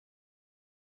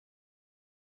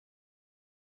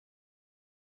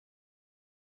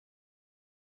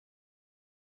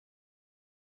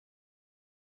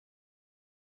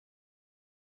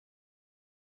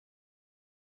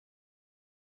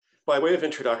By way of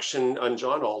introduction, I'm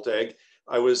John Aldag.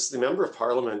 I was the Member of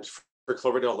Parliament for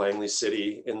Colverdale, Langley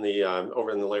City in the over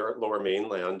in the lower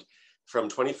mainland from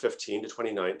 2015 to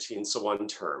 2019, so one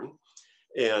term.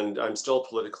 And I'm still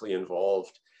politically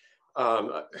involved.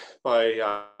 Outside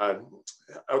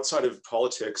of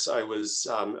politics, I was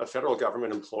a federal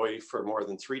government employee for more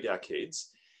than 3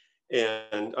 decades.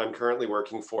 And I'm currently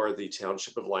working for the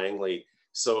Township of Langley.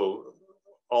 So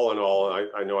all in all,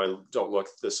 I know I don't look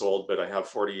this old, but I have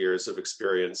 40 years of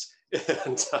experience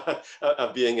and,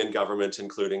 of being in government,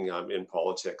 including in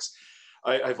politics.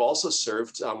 I've also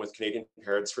served with Canadian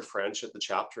Parents for French at the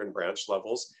chapter and branch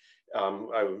levels.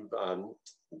 I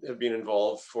have been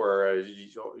involved for a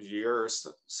year or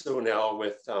so now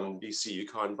with BC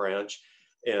Yukon branch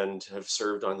and have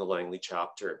served on the Langley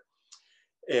chapter.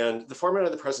 And the format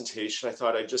of the presentation, I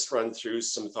thought I'd just run through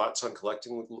some thoughts on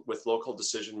collecting with local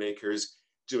decision makers,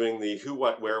 doing the who,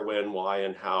 what, where, when, why,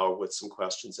 and how with some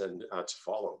questions and to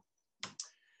follow.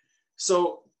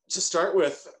 So to start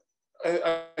with,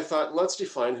 I thought let's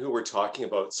define who we're talking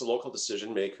about. So local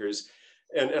decision makers,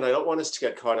 and I don't want us to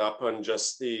get caught up on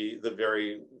just the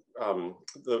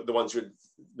ones who would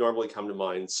normally come to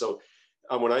mind. So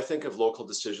when I think of local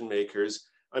decision makers,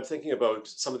 I'm thinking about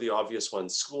some of the obvious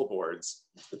ones: school boards,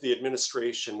 the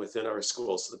administration within our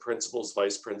schools, so the principals,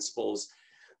 vice principals,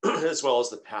 as well as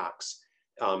the PACs,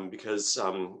 because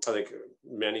I think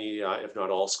many, if not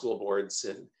all, school boards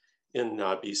in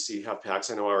BC have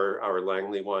PACs. I know our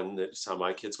Langley one that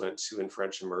my kids went to in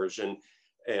French immersion,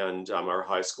 and our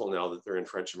high school now that they're in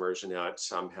French immersion at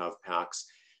have PACs.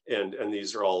 And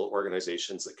these are all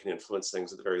organizations that can influence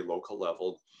things at the very local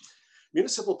level.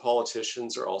 Municipal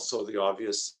politicians are also the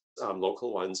obvious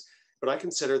local ones, but I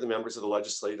consider the members of the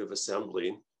Legislative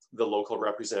Assembly, the local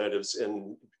representatives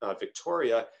in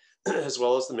Victoria, as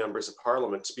well as the members of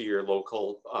Parliament to be your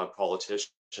local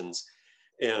politicians.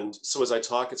 And so as I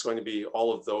talk, it's going to be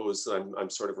all of those that I'm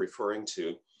sort of referring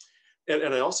to.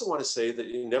 And I also want to say that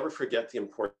you never forget the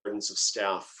importance of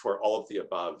staff for all of the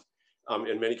above.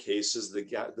 In many cases,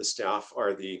 the staff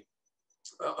are the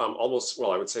almost,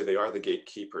 well, I would say they are the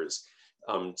gatekeepers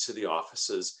to the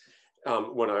offices.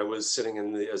 When I was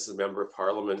sitting as the Member of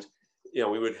Parliament,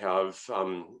 we would have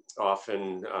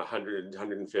often 100,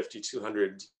 150,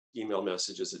 200 email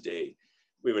messages a day.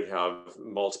 We would have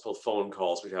multiple phone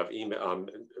calls. We'd have email,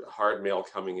 hard mail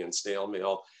coming in, snail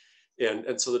mail.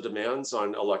 And so the demands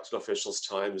on elected officials'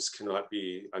 times cannot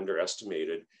be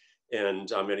underestimated.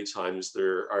 And many times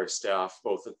there are staff,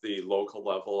 both at the local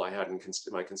level. I had in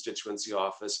my constituency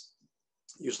office,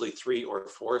 usually 3 or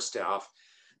 4 staff,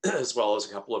 as well as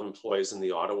a couple of employees in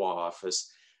the Ottawa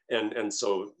office. And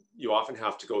so you often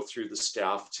have to go through the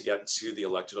staff to get to the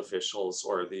elected officials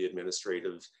or the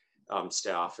administrative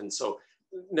staff. And so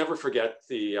never forget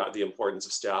the importance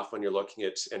of staff when you're looking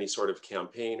at any sort of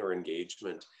campaign or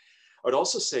engagement. I would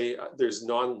also say there's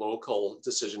non-local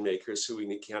decision makers who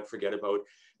we can't forget about.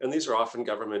 And these are often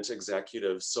government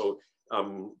executives. So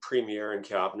Premier and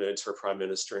Cabinet or Prime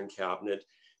Minister and Cabinet,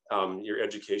 your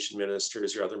education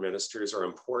ministers, your other ministers are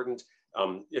important.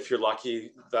 If you're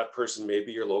lucky, that person may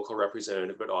be your local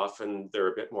representative, but often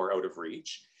they're a bit more out of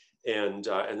reach. And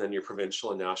then your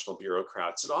provincial and national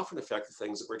bureaucrats that often affect the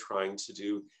things that we're trying to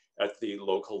do at the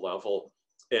local level.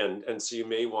 And so you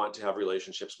may want to have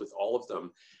relationships with all of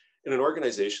them. In an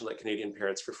organization like Canadian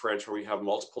Parents for French, where we have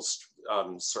multiple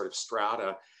sort of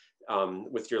strata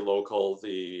with your local,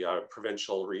 the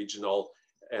provincial, regional,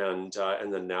 and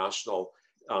then national,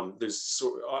 there's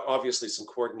obviously some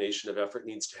coordination of effort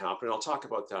needs to happen. I'll talk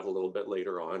about that a little bit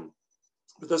later on.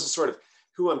 But this is sort of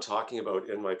who I'm talking about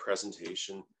in my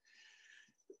presentation.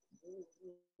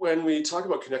 When we talk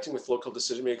about connecting with local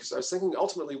decision makers, I was thinking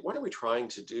ultimately, what are we trying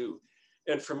to do?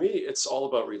 And for me, it's all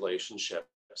about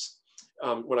relationships.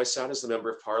 When I sat as the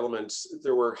Member of Parliament,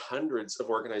 there were hundreds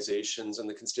of organizations in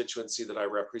the constituency that I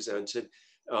represented.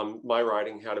 My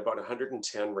riding had about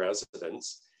 110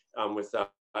 residents, with that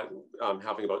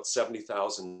having about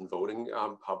 70,000 voting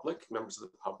members of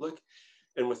the public.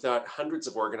 And with that, hundreds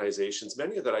of organizations,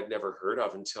 many of that I'd never heard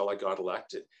of until I got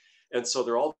elected. And so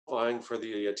they're all vying for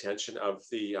the attention of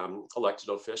the elected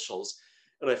officials.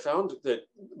 And I found that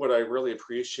what I really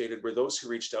appreciated were those who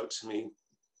reached out to me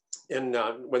and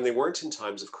when they weren't in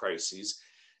times of crises,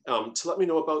 to let me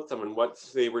know about them and what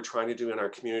they were trying to do in our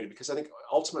community. Because I think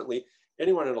ultimately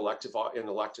anyone in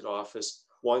elected office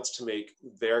wants to make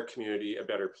their community a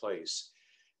better place.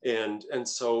 And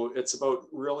so it's about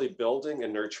really building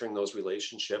and nurturing those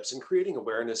relationships and creating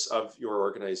awareness of your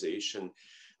organization.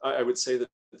 I would say that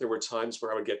there were times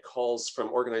where I would get calls from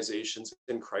organizations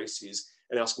in crises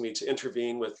and asking me to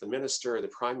intervene with the minister or the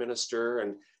prime minister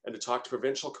and to talk to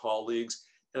provincial colleagues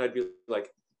And I'd be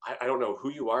like, I don't know who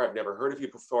you are. I've never heard of you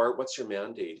before. What's your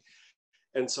mandate?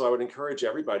 And so I would encourage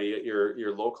everybody at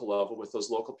your local level with those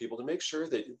local people to make sure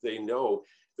that they know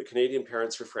the Canadian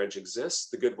Parents for French exists,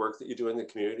 the good work that you do in the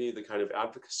community, the kind of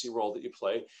advocacy role that you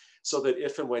play, so that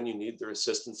if and when you need their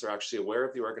assistance, they're actually aware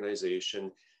of the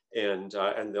organization, and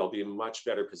they'll be in a much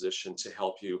better position to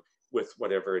help you with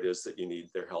whatever it is that you need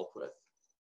their help with.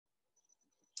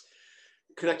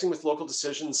 Connecting with local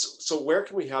decisions. So where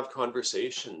can we have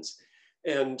conversations?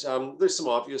 And there's some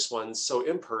obvious ones. So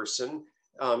in person,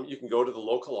 you can go to the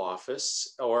local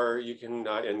office, or you can,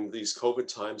 in these COVID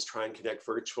times, try and connect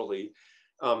virtually.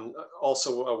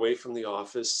 Also away from the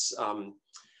office,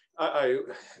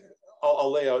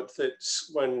 I'll lay out that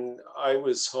when I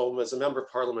was home as a member of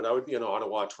parliament, I would be in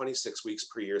Ottawa 26 weeks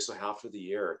per year, so half of the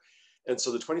year. And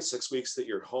so the 26 weeks that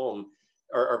you're home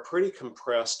are pretty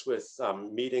compressed with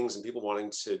meetings and people wanting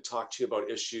to talk to you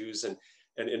about issues and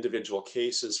individual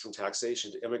cases, from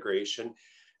taxation to immigration.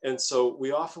 And so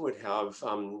we often would have,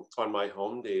 on my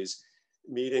home days,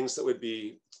 meetings that would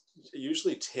be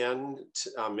usually 10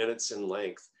 minutes in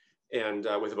length, and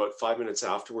with about 5 minutes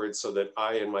afterwards, so that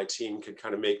I and my team could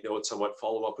kind of make notes on what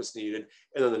follow-up was needed,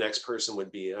 and then the next person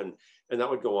would be in. And that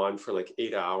would go on for like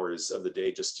 8 hours of the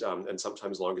day, just and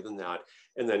sometimes longer than that,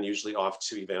 and then usually off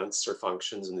to events or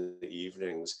functions in the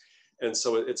evenings. And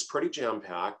so it's pretty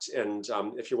jam-packed. And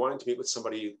if you're wanting to meet with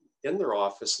somebody in their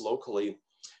office locally,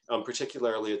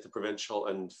 particularly at the provincial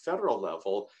and federal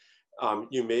level,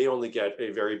 you may only get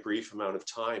a very brief amount of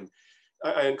time.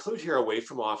 I include here away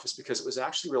from office because it was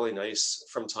actually really nice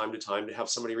from time to time to have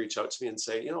somebody reach out to me and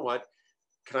say, you know what,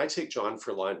 can I take John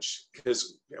for lunch?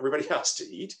 Because everybody has to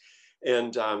eat.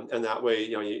 And that way,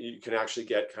 you can actually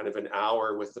get kind of an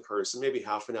hour with the person, maybe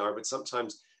half an hour, but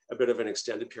sometimes a bit of an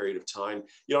extended period of time.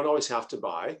 You don't always have to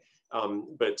buy,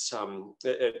 but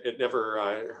it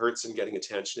never hurts in getting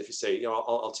attention if you say,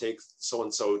 I'll take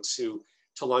so-and-so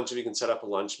to lunch, if you can set up a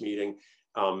lunch meeting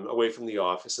away from the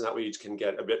office, and that way you can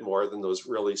get a bit more than those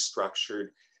really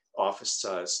structured office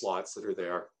slots that are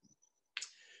there.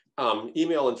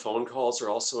 Email and phone calls are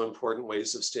also important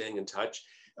ways of staying in touch,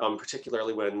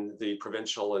 particularly when the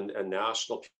provincial and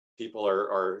national people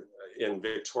are in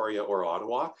Victoria or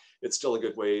Ottawa. It's still a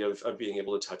good way of being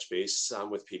able to touch base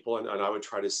with people, and I would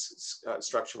try to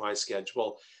structure my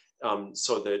schedule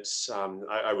so that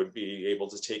I would be able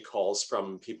to take calls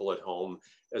from people at home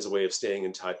as a way of staying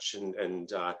in touch and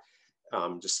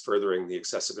just furthering the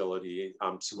accessibility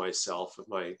to myself of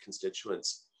my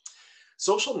constituents.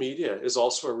 Social media is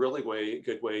also a really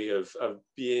good way of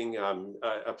being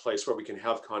a place where we can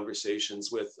have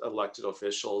conversations with elected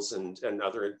officials and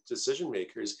other decision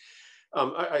makers.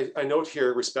 I note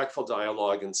here respectful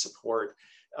dialogue and support.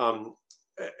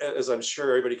 As I'm sure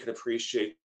everybody can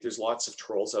appreciate, there's lots of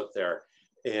trolls out there.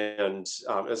 And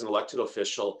as an elected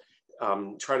official,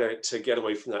 try to get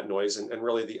away from that noise, and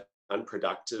really the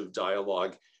unproductive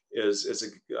dialogue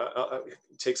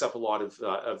takes up a lot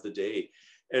of the day.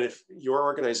 And if your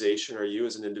organization or you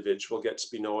as an individual get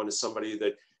to be known as somebody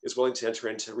that is willing to enter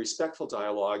into respectful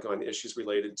dialogue on issues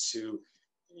related to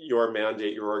your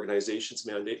mandate, your organization's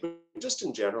mandate, but just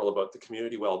in general about the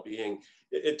community well-being,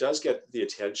 it does get the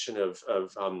attention of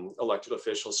elected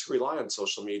officials who rely on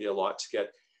social media a lot to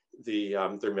get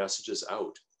their messages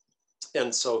out.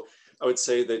 And so I would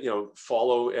say that,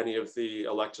 follow any of the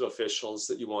elected officials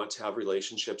that you want to have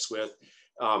relationships with.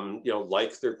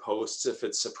 Like their posts if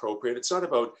it's appropriate. It's not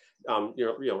about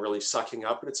really sucking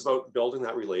up, but it's about building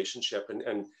that relationship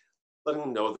and letting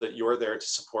them know that you're there to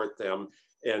support them.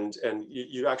 And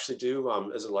you actually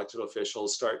do, as elected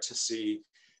officials, start to see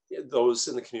those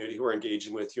in the community who are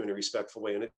engaging with you in a respectful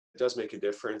way, and it does make a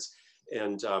difference.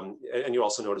 And you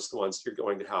also notice the ones you're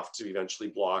going to have to eventually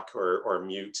block or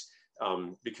mute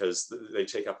because they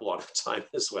take up a lot of time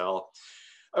as well.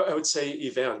 I would say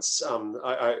events.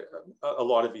 A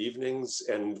lot of evenings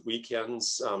and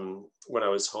weekends when I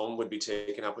was home would be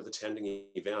taken up with attending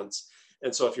events.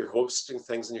 And so if you're hosting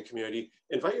things in your community,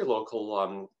 invite your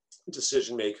local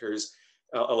decision makers,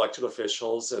 elected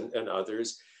officials and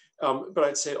others. But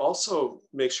I'd say also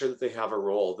make sure that they have a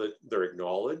role, that they're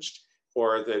acknowledged,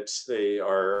 or that they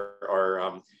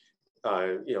are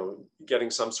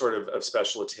getting some sort of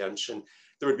special attention.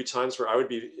 There would be times where I would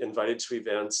be invited to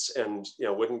events and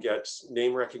wouldn't get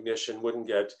name recognition, wouldn't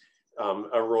get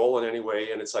a role in any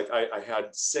way. And it's like I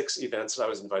had 6 events that I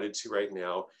was invited to right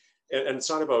now. And it's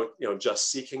not about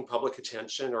just seeking public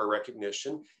attention or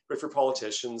recognition, but for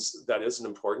politicians, that is an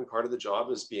important part of the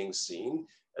job, is being seen,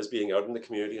 as being out in the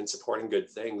community and supporting good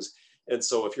things. And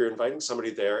so if you're inviting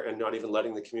somebody there and not even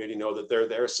letting the community know that they're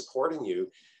there supporting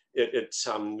you, it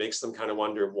makes them kind of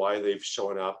wonder why they've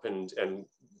shown up and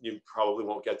you probably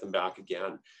won't get them back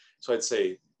again. So I'd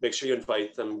say make sure you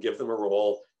invite them, give them a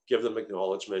role, give them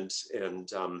acknowledgement,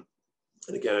 and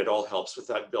again, it all helps with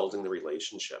that building the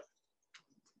relationship.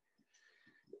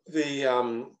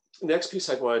 The next piece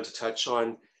I wanted to touch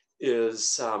on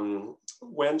is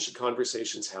when should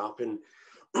conversations happen?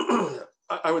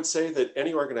 I would say that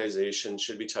any organization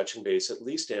should be touching base at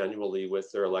least annually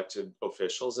with their elected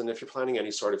officials. And if you're planning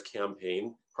any sort of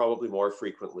campaign, probably more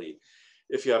frequently.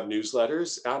 If you have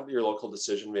newsletters, add your local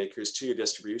decision makers to your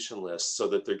distribution list so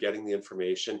that they're getting the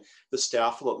information. The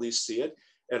staff will at least see it.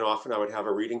 And often I would have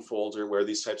a reading folder where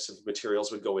these types of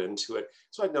materials would go into it.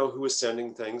 So I'd know who was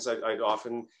sending things. I'd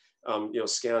often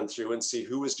scan through and see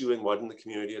who was doing what in the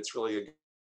community. It's really a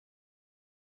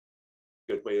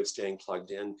good way of staying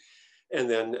plugged in. And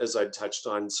then, as I touched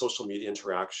on, social media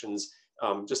interactions,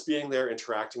 just being there,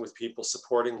 interacting with people,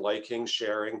 supporting, liking,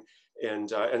 sharing, and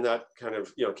that kind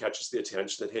of catches the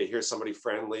attention that, hey, here's somebody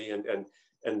friendly, and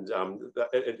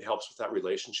it helps with that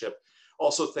relationship.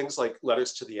 Also, things like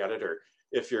letters to the editor.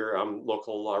 If your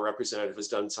local representative has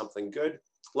done something good,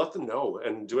 let them know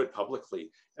and do it publicly,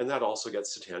 and that also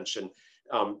gets attention.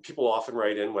 People often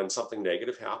write in when something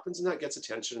negative happens, and that gets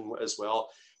attention as well.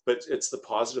 But it's the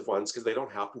positive ones, because they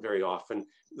don't happen very often.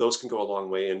 Those can go a long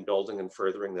way in building and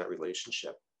furthering that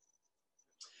relationship.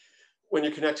 When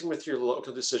you're connecting with your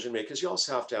local decision makers, you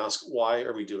also have to ask, why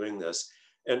are we doing this?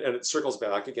 And it circles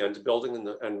back again to building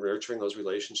and nurturing those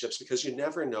relationships, because you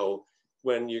never know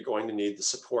when you're going to need the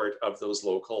support of those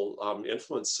local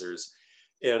influencers.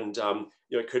 And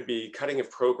it could be cutting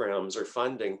of programs or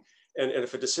funding. And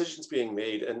if a decision is being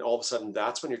made and all of a sudden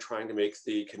that's when you're trying to make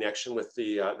the connection with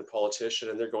the politician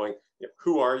and they're going,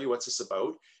 who are you, what's this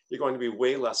about? You're going to be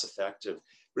way less effective.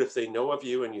 But if they know of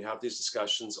you and you have these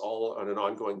discussions all on an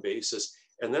ongoing basis,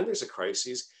 and then there's a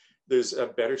crisis, there's a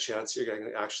better chance you're going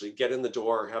to actually get in the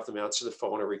door or have them answer the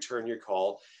phone or return your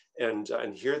call and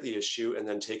hear the issue and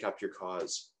then take up your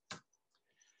cause.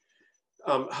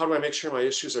 How do I make sure my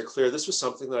issues are clear? This was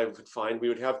something that I would find. We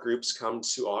would have groups come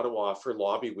to Ottawa for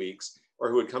lobby weeks, or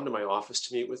who would come to my office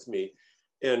to meet with me.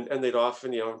 And they'd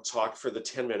often, talk for the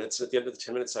 10 minutes. At the end of the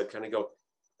 10 minutes, I'd kind of go,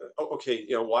 oh, okay,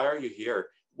 why are you here?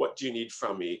 What do you need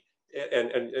from me? And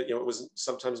it was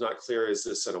sometimes not clear. Is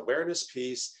this an awareness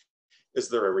piece? Is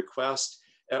there a request?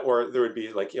 Or there would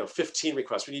be like, 15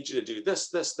 requests. We need you to do this,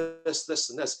 this, this,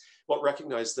 this, and this. Well,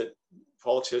 recognize that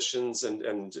politicians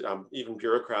and even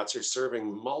bureaucrats are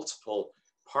serving multiple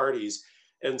parties.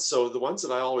 And so the ones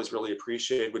that I always really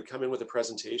appreciated would come in with a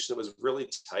presentation that was really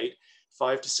tight,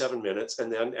 5 to 7 minutes.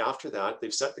 And then after that,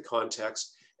 they've set the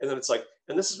context. And then it's like,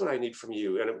 and this is what I need from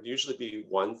you. And it would usually be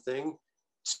one thing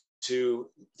to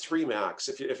 3 max.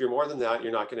 If you're more than that,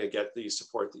 you're not going to get the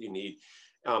support that you need.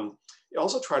 You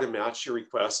also try to match your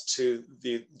request to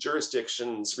the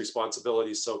jurisdiction's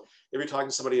responsibilities. So if you're talking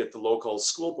to somebody at the local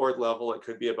school board level, it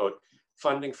could be about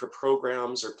funding for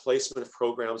programs or placement of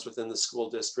programs within the school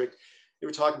district. If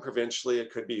you're talking provincially,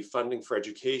 it could be funding for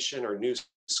education or new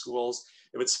schools.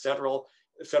 If it's federal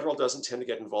doesn't tend to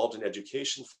get involved in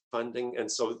education funding. And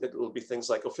so it will be things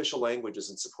like official languages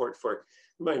and support for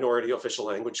minority official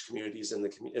language communities in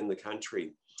the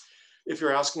country. If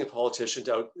you're asking a politician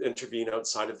to intervene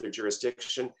outside of their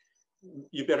jurisdiction,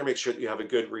 you better make sure that you have a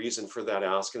good reason for that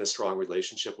ask and a strong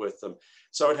relationship with them.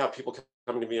 So I would have people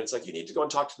coming to me and it's like, you need to go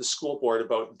and talk to the school board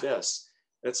about this.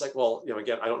 And it's like, well,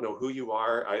 again, I don't know who you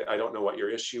are. I don't know what your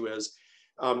issue is.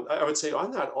 I would say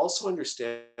on that, also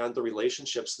understand the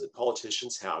relationships that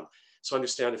politicians have. So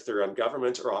understand if they're on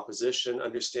government or opposition,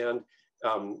 understand,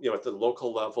 at the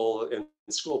local level in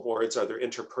school boards, are there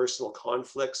interpersonal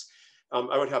conflicts?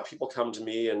 I would have people come to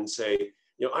me and say,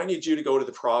 I need you to go to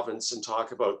the province and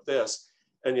talk about this.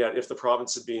 And yet if the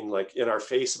province had been like in our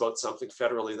face about something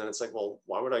federally, then it's like, well,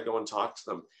 why would I go and talk to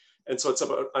them? And so it's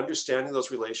about understanding those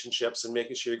relationships and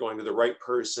making sure you're going to the right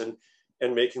person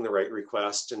and making the right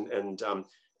request and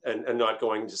not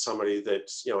going to somebody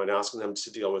that, and asking them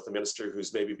to deal with a minister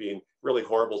who's maybe being really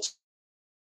horrible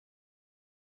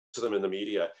to them in the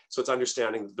media. So it's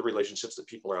understanding the relationships that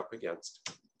people are up against.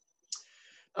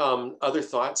 Other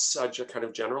thoughts, kind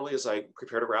of generally, as I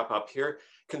prepare to wrap up here,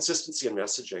 consistency in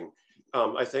messaging.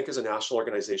 I think as a national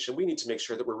organization, we need to make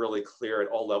sure that we're really clear at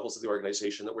all levels of the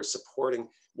organization that we're supporting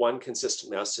one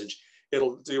consistent message.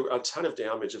 It'll do a ton of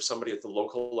damage if somebody at the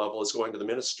local level is going to the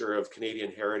Minister of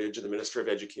Canadian Heritage or the Minister of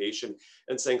Education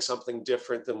and saying something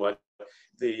different than what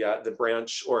the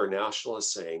branch or national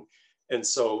is saying. And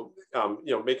so,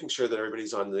 making sure that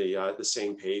everybody's on the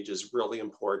same page is really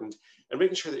important, and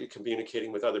making sure that you're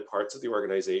communicating with other parts of the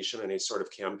organization and any sort of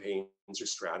campaigns or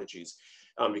strategies.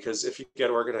 Because if you get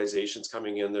organizations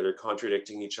coming in that are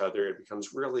contradicting each other, it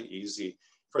becomes really easy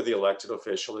for the elected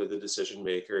official or the decision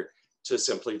maker to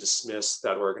simply dismiss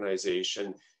that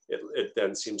organization, it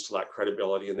then seems to lack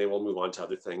credibility, and they will move on to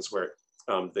other things where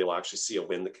they will actually see a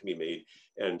win that can be made,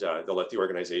 and they'll let the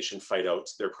organization fight out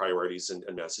their priorities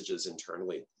and messages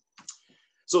internally.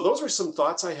 So those are some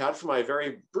thoughts I had for my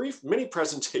very brief mini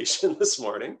presentation this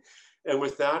morning. And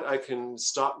with that, I can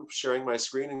stop sharing my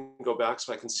screen and go back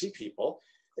so I can see people.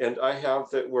 And I have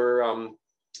that we're,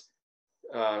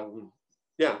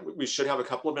 yeah, we should have a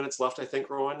couple of minutes left, I think,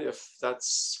 Rowan, if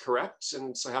that's correct.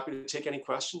 And so happy to take any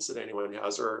questions that anyone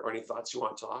has or any thoughts you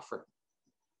want to offer.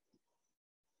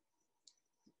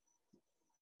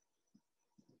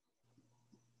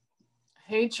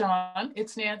 Hey, John,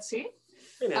 it's Nancy.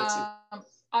 Hey, Nancy.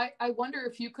 I wonder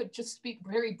if you could just speak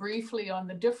very briefly on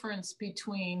the difference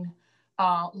between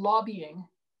lobbying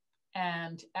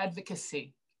and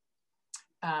advocacy,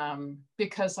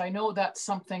 because I know that's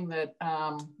something that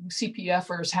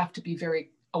CPFers have to be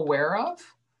very aware of,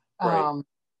 right.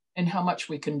 And how much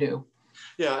we can do.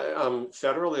 Yeah,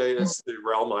 federally, as the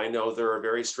realm I know, there are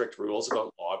very strict rules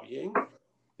about lobbying,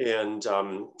 and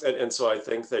so I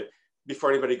think that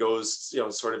before anybody goes,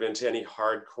 sort of into any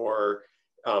hardcore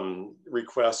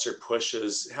requests or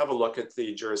pushes, have a look at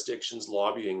the jurisdiction's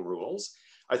lobbying rules.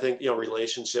 I think,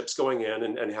 relationships, going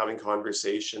in and having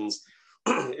conversations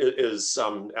is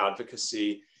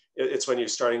advocacy. It's when you're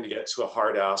starting to get to a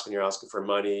hard ask, when you're asking for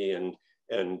money and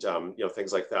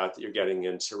things like that, that you're getting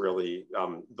into really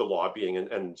the lobbying,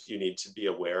 and you need to be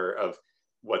aware of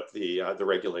what the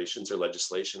regulations or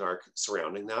legislation are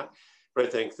surrounding that. But I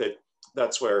think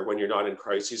that's where, when you're not in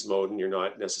crises mode and you're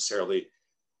not necessarily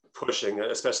pushing,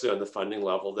 especially on the funding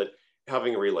level, that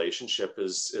having a relationship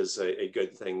is a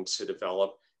good thing to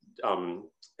develop. And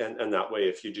that way,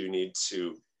 if you do need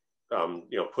to,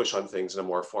 push on things in a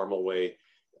more formal way,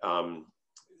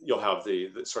 you'll have the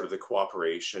sort of the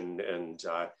cooperation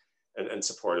and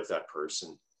support of that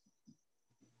person.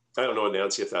 I don't know,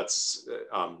 Nancy, if that's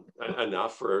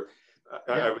enough, or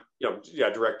I would,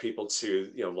 direct people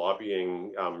to,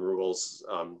 lobbying rules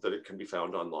that it can be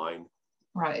found online.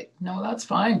 Right. No, that's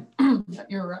fine.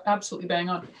 You're absolutely bang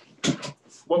on.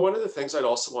 Well, one of the things I'd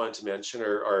also wanted to mention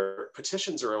are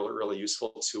petitions are a really useful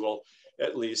tool,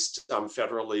 at least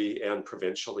federally and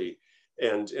provincially.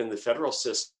 And in the federal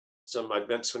system, I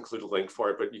meant to include a link for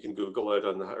it, but you can Google it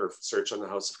or search on the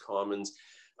House of Commons.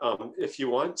 If you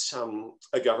want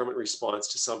a government response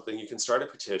to something, you can start a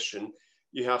petition.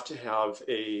 You have to have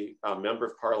a member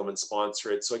of parliament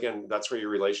sponsor it. So again, that's where your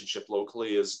relationship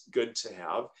locally is good to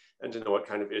have, and to know what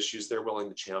kind of issues they're willing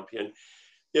to champion.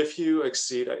 If you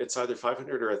exceed, it's either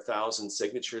 500 or 1,000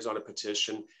 signatures on a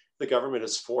petition, the government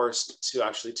is forced to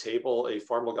actually table a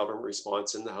formal government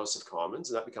response in the House of Commons,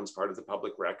 and that becomes part of the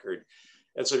public record.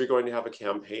 And so if you're going to have a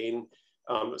campaign,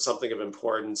 something of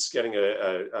importance, getting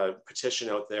a petition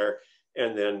out there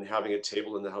and then having it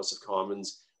tabled in the House of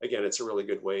Commons, again, it's a really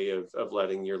good way of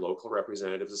letting your local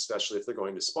representatives, especially if they're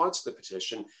going to sponsor the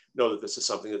petition, know that this is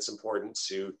something that's important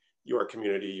to your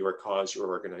community, your cause, your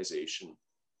organization.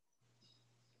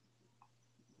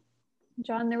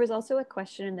 John, there was also a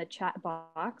question in the chat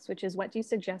box, which is, what do you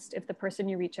suggest if the person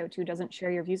you reach out to doesn't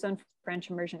share your views on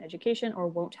French immersion education or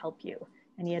won't help you?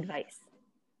 Any advice?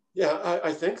 Yeah,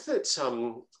 I think that,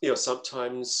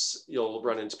 sometimes you'll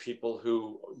run into people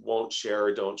who won't share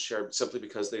or don't share simply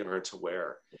because they aren't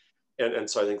aware. And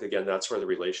so I think, again, that's where the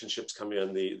relationships come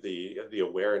in, the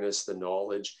awareness, the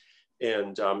knowledge.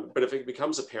 And, but if it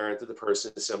becomes apparent that the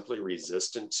person is simply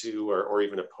resistant to or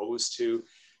even opposed to,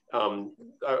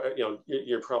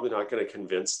 you're probably not going to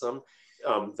convince them.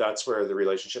 That's where the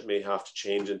relationship may have to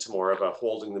change into more of a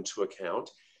holding them to account.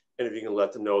 And if you can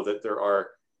let them know that there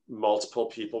are multiple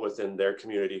people within their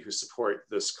community who support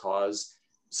this cause,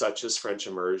 such as French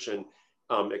immersion,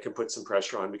 it can put some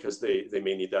pressure on, because they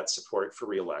may need that support for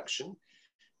re-election.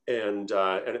 And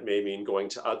it may mean going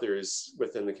to others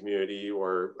within the community,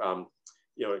 or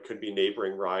it could be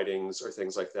neighboring ridings or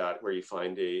things like that, where you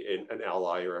find an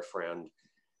ally or a friend.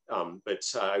 But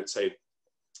I would say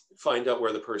find out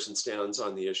where the person stands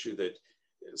on the issue, that,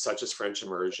 such as French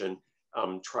immersion.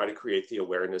 Try to create the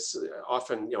awareness.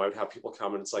 Often, I would have people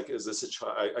come and it's like, is this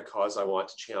a cause I want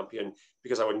to champion?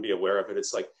 Because I wouldn't be aware of it.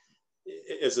 It's like,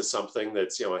 is this something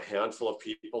that's, a handful of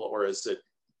people, or is it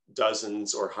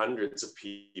dozens or hundreds of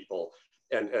people?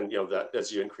 And that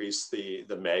as you increase the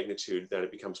magnitude, then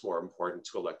it becomes more important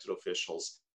to elected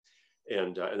officials.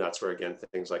 And that's where, again,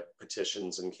 things like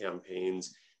petitions and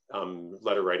campaigns,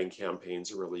 letter writing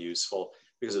campaigns are really useful,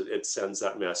 because it sends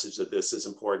that message that this is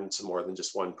important to more than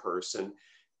just one person.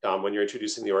 When you're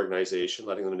introducing the organization,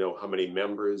 letting them know how many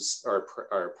members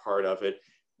are part of it,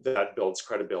 that builds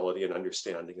credibility and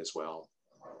understanding as well.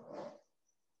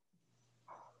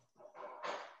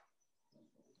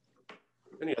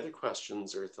 any other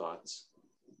questions or thoughts?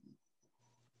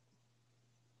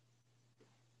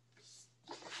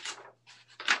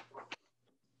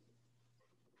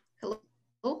 Hello,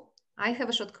 I have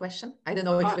a short question. I don't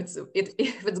know if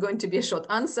it's going to be a short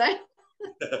answer.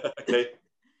 Okay.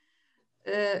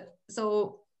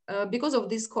 Because of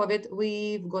this COVID,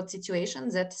 we've got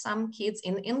situations that some kids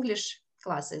in English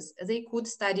classes, they could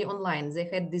study online. They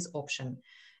had this option.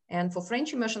 And for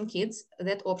French immersion kids,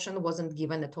 that option wasn't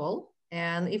given at all.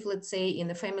 And if, let's say, in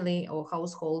a family or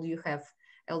household, you have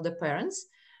elder parents,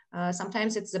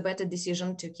 sometimes it's a better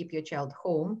decision to keep your child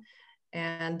home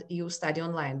and you study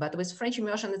online. But with French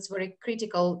immersion, it's a very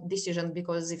critical decision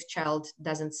because if child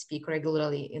doesn't speak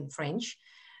regularly in French,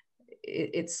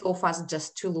 it's so fast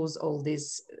just to lose all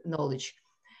this knowledge.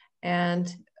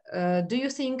 And do you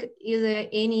think is there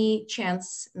any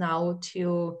chance now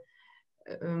to,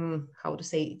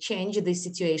 change this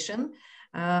situation?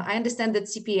 I understand that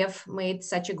CPF made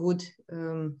such a good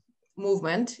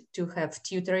movement to have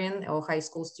tutoring or high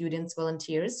school students,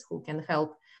 volunteers who can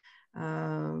help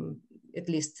at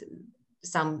least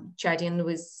some chatting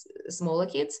with smaller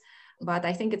kids. But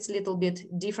I think it's a little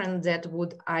bit different than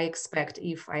would I expect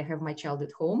if I have my child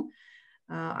at home.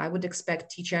 I would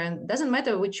expect teacher, and doesn't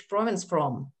matter which province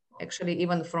from, actually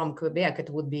even from Quebec, it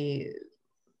would be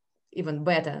even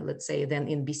better, let's say, than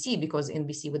in BC, because in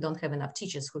BC we don't have enough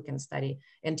teachers who can study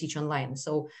and teach online.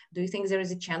 So do you think there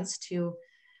is a chance to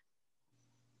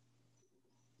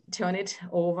turn it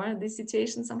over, this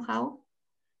situation somehow?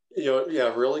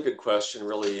 Yeah, really good question.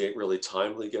 Really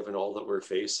timely given all that we're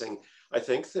facing. I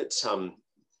think that,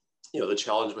 the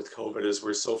challenge with COVID is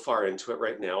we're so far into it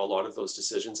right now. A lot of those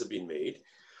decisions have been made.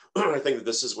 I think that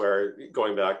this is where,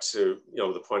 going back to,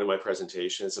 the point of my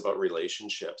presentation, is about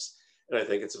relationships. And I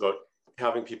think it's about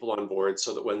having people on board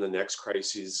so that when the next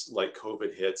crises like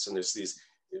COVID hits and there's these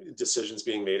decisions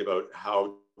being made about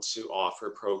how to offer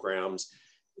programs,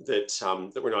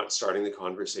 that we're not starting the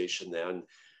conversation then.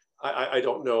 I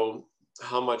don't know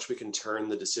how much we can turn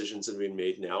the decisions that have been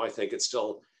made now. I think it's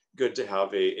still good to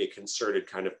have a concerted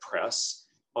kind of press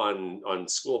on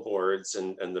school boards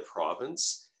and the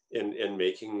province in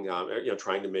making,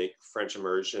 trying to make French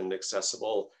immersion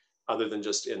accessible other than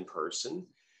just in person.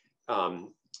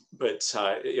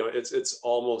 It's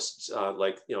almost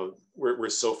like, we're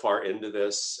so far into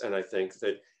this, and I think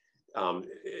that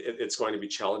it's going to be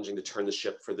challenging to turn the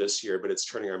ship for this year, but it's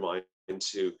turning our mind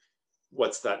into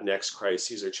what's that next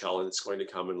crisis or challenge that's going to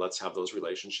come, and let's have those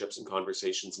relationships and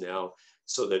conversations now,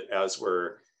 so that as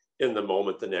we're in the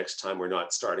moment the next time, we're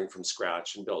not starting from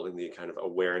scratch and building the kind of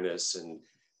awareness and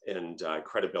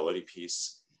credibility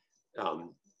piece.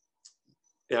 And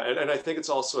I think it's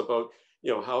also about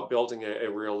how building a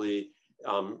really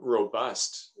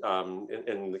robust,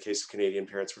 in the case of Canadian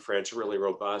Parents for French, a really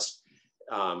robust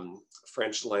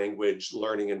French language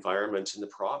learning environment in the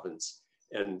province.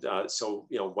 And so,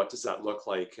 what does that look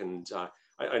like? And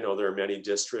I know there are many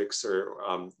districts or,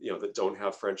 that don't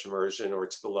have French immersion or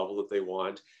to the level that they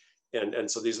want. And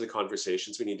so these are the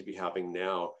conversations we need to be having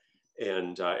now.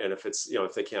 And if it's,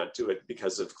 if they can't do it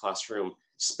because of classroom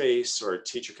space or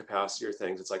teacher capacity or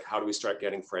things, it's like, how do we start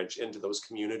getting French into those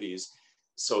communities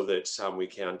so that we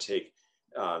can take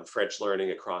French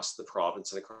learning across the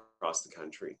province and across the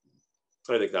country?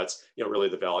 I think that's, really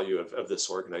the value of this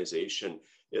organization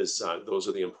is those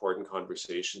are the important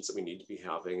conversations that we need to be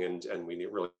having, and we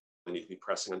really need to be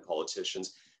pressing on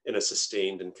politicians in a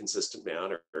sustained and consistent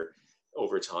manner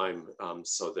over time,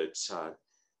 so that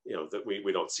that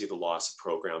we don't see the loss of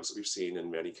programs that we've seen in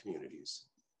many communities.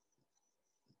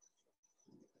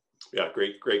 Yeah,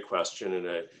 great question,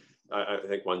 and I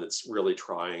think one that's really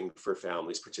trying for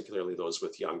families, particularly those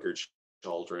with younger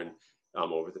children,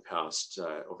 over the past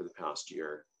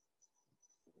year.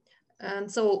 And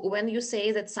so when you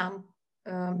say that some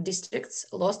districts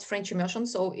lost French immersion,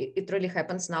 so it really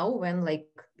happens now when, like,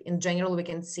 in general, we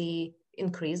can see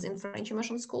increase in French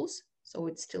immersion schools. So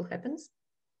it still happens.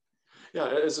 Yeah,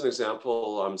 as an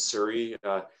example, Surrey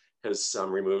has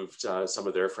removed some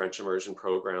of their French immersion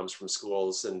programs from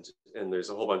schools, and there's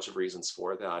a whole bunch of reasons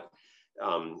for that.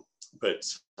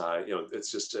 It's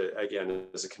just again,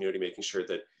 as a community, making sure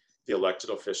that the elected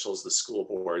officials, the school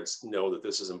boards, know that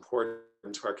this is important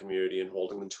to our community and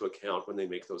holding them to account when they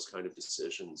make those kind of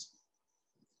decisions.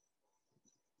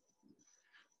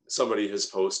 Somebody has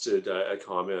posted a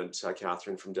comment,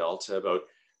 Catherine from Delta, about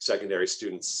secondary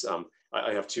students.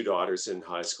 I have two daughters in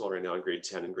high school right now in grade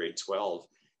 10 and grade 12.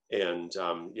 And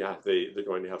they're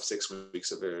going to have 6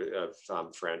 weeks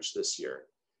of French this year.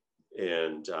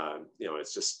 And,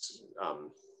 it's just,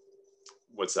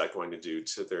 what's that going to do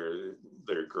to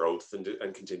their growth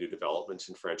and continued development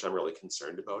in French? I'm really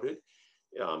concerned about it.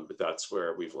 but that's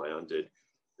where we've landed.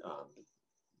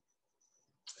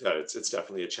 It's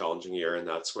definitely a challenging year, and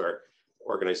that's where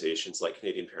organizations like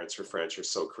Canadian Parents for French are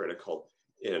so critical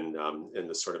in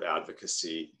the sort of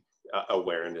advocacy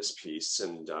awareness piece.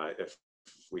 And if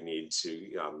we need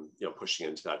to, pushing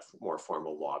into that more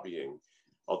formal lobbying,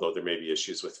 although there may be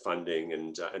issues with funding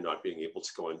and not being able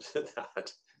to go into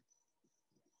that.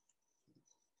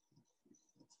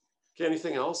 Okay,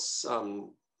 anything else?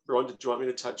 Rowan, did you want me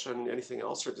to touch on anything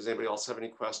else, or does anybody else have any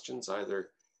questions, either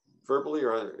verbally,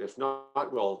 or if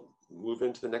not, we'll move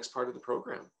into the next part of the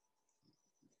program.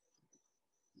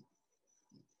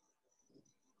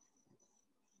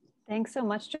 Thanks so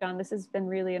much, John. This has been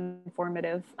really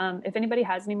informative. If anybody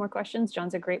has any more questions,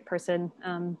 John's a great person.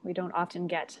 We don't often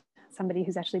get somebody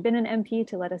who's actually been an MP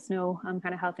to let us know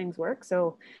kind of how things work.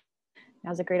 So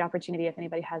now's a great opportunity if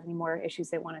anybody has any more issues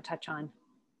they want to touch on.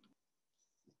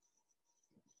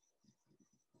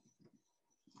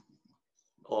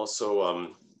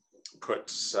 Also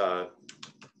put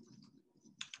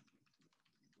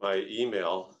my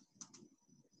email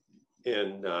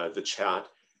in the chat.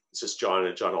 It's just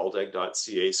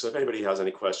john@johnaldag.ca. So if anybody has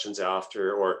any questions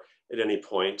after or at any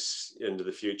point into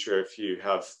the future, if you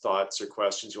have thoughts or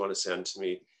questions you want to send to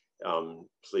me,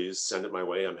 please send it my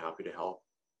way. I'm happy to help.